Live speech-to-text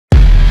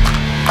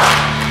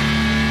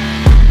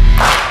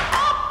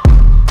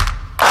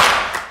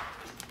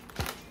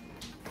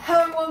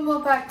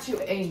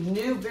to a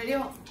new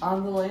video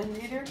on the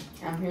Landenater.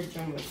 I'm here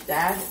joined with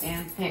Dad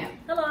and Pam.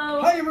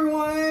 Hello. Hi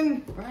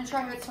everyone. We're gonna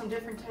try out some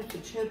different types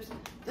of chips.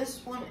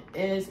 This one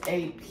is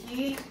a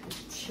pea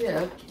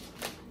chip.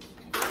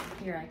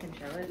 Here, I can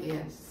show it.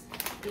 Yes.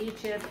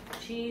 Pea-chip,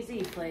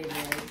 cheesy flavor,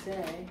 I'd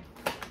say.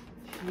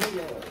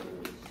 Cheetos.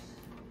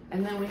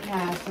 And then we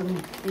have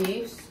some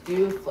beef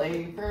stew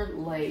flavored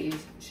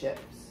Lay's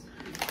chips.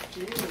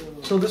 Ew.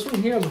 So this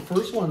one here, the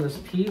first one, this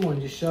pea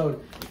one you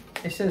showed,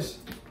 it says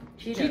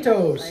Cheetos.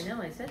 Cheetos. I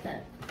know, I said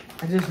that.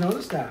 I just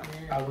noticed that.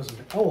 Yeah. I wasn't.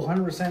 Oh,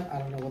 100%. I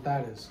don't know what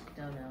that is.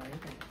 Don't know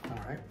anything. All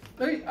right.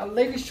 Hey, a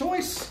lady's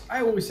choice.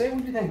 I always say,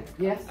 what do you think?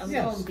 Yes. I'm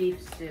Yes. going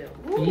beef stew.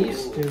 Beef Ooh.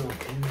 stew.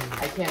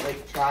 I can't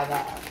wait to try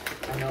that.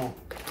 I know.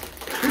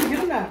 Where you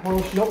get them at?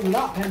 Well, she opened it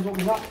up. Hands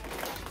opened it up.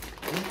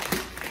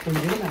 Where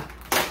you get them at?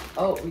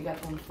 Oh, we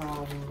got them from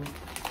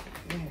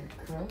where?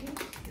 Curly's?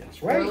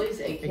 That's right. Curly's,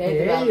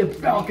 AKA a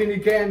balcony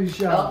candy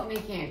shop. Balcony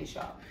candy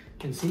shop.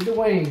 And see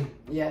Dwayne.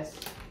 Yes.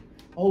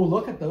 Oh,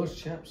 look at those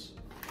chips.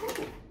 What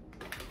do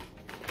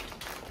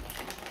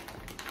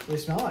they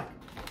smell like?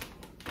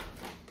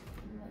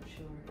 I'm not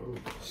sure. Ooh,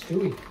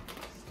 stewy.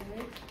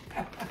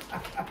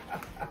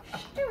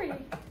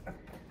 Stewy.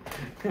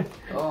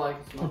 Oh, I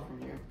can smell from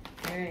here.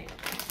 All right.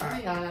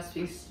 To be honest,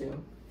 beef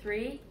stew.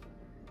 3,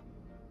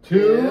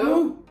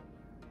 2,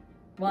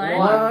 1.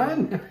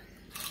 1.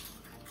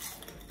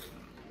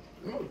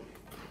 Mm.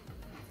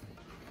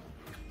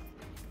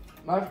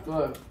 That's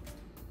good.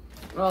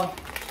 Well,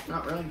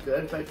 not really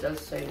good, but it does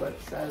say what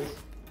it says.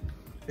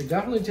 It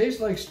definitely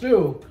tastes like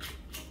stew.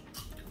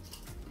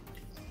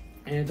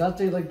 And it does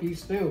taste like beef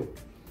stew.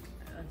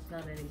 That's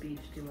not any beef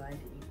stew I'd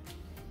eat.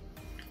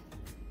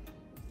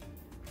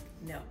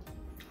 No.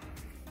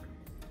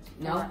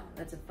 No?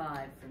 That's a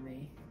 5 for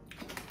me.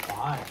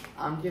 5.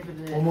 I'm giving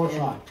it One more a-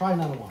 try. Try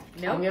another one.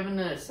 Nope. I'm giving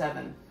it a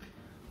 7.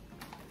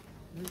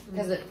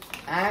 Because it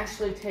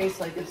actually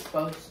tastes like it's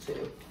supposed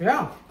to.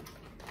 Yeah.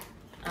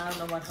 I don't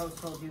know what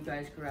household you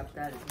guys grew up.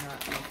 That is not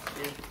beef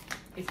stew.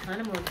 It's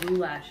kind of more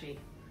goulashy,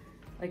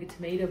 like a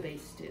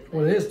tomato-based stew.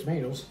 Well, it is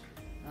tomatoes.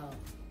 Oh,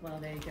 well,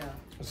 there you go.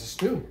 It's a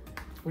stew.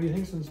 What do you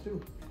think's in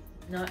stew?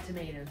 Not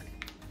tomatoes.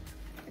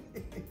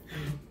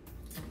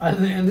 I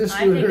think in this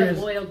I stew think there of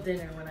is. boiled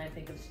dinner when I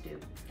think of stew.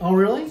 Oh,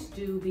 really?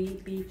 Stew,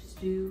 beef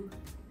stew,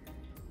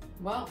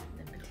 Well,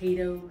 and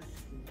potatoes,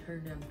 and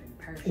turnip, and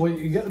parsnips. Well,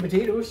 you got the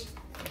potatoes.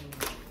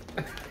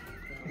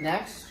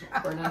 next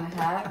we're going to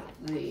have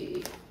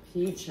the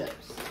pea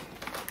chips.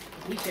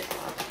 Pea-chips.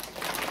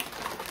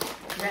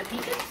 Is that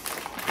peaches?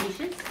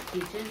 Peaches?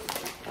 Peaches?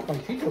 Oh,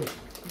 Cheetos.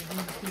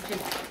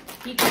 Peaches.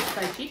 Peaches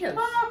by Cheetos.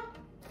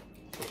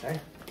 Okay.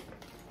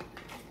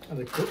 Are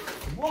they cooked?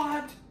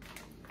 What?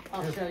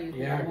 I'll show you.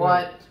 Yeah.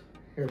 What?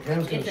 Here,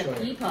 Pam's gonna It's a show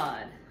pea you.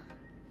 pod.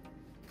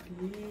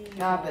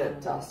 Got a bit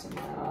of dust in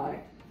my eye.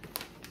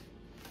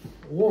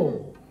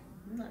 Whoa.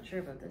 I'm not sure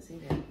about this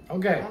either.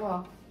 Okay. Oh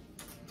well.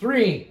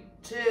 3.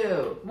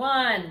 2.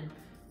 1.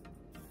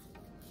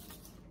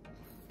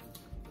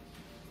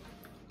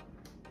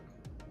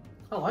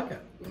 I like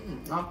it.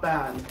 Not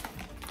bad.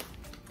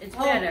 It's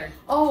Oh. better.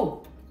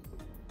 Oh,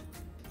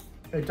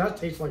 It does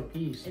taste like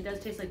peas. It does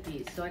taste like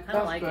peas, so I kind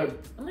of That's like good.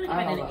 it. I'm gonna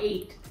I give it love an that.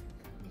 8.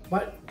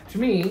 But to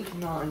me,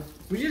 9.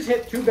 we just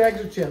hit 2 bags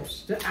of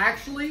chips that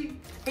actually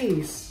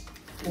taste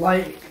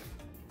like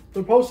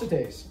they're supposed to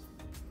taste.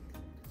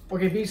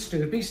 Okay, beef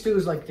stew. Beef stew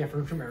is like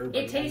different from everybody.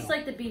 It tastes I know.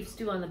 like the beef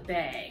stew on the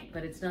bag,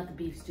 but it's not the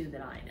beef stew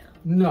that I know.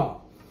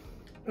 No.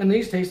 And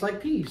these taste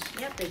like peas.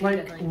 Yep, they do Like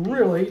definitely taste.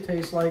 really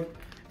taste like,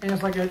 and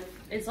it's like a,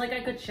 It's like I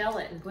could shell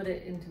it and put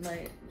it into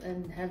my,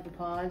 and have the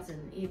pods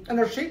and eat. and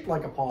they're shaped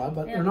like a pod,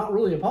 but Yeah. they're not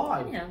really a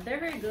pod. Yeah, they're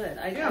very good.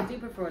 I Yeah. do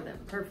prefer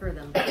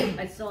them.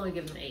 I'd still only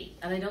give them 8.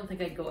 And I don't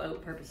think I'd go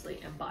out purposely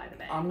and buy the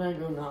bag. I'm going to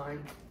go 9.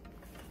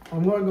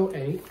 I'm gonna go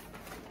 8.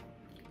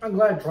 I'm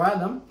glad I tried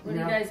them. What are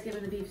you guys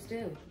giving the beef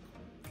stew?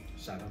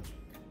 7.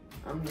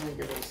 I'm going to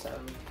give it a 7.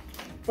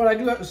 But I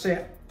do have to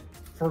say,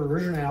 for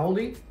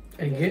originality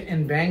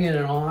and banging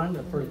it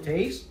on for the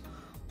taste,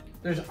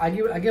 I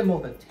give them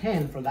both a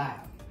 10 for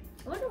that.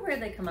 I wonder where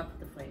they come up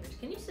with the flavors.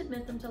 Can you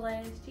submit them to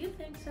Lay's? Do you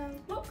think so?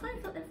 What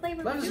kind of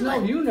flavor Let would us you know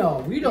like? if you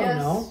know. We don't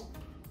Yes. know. Please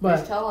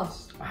But tell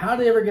us. how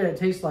do they ever get it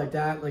taste like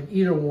that? Like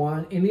either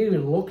one. It didn't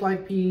even look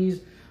like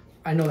peas.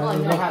 I know that Well, I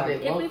doesn't know look how like. they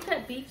If look. we've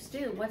got beef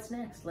stew, what's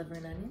next? Liver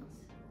and onions?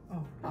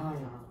 Oh, I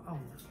don't know. oh.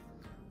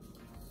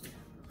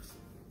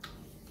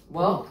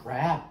 Well,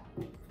 crab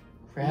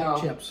No.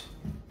 chips.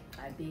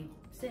 I'd be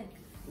sick.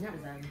 Yeah.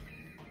 Because I'm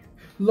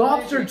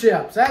Lobster Allergic.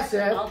 chips. That's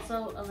it.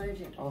 also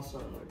allergic. also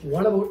allergic.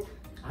 What about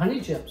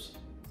honey chips?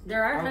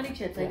 There are Oh, honey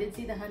chips. I yeah. did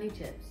see the honey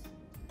chips.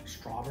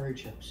 Strawberry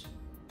chips.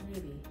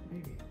 Maybe.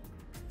 Maybe.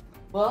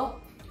 Well,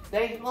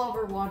 thank you all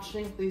for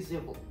watching. Please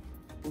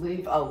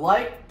leave a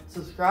like,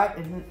 subscribe,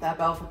 and hit that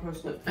bell for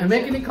post notifications. And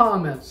make any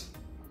comments.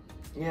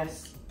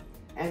 Yes.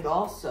 And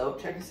also,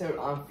 check us out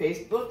on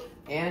Facebook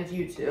and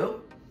YouTube.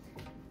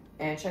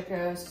 And check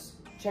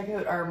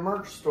out our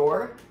merch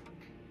store.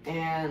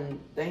 And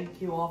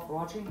thank you all for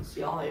watching.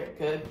 See y'all later.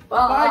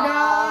 Goodbye. Bye,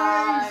 guys.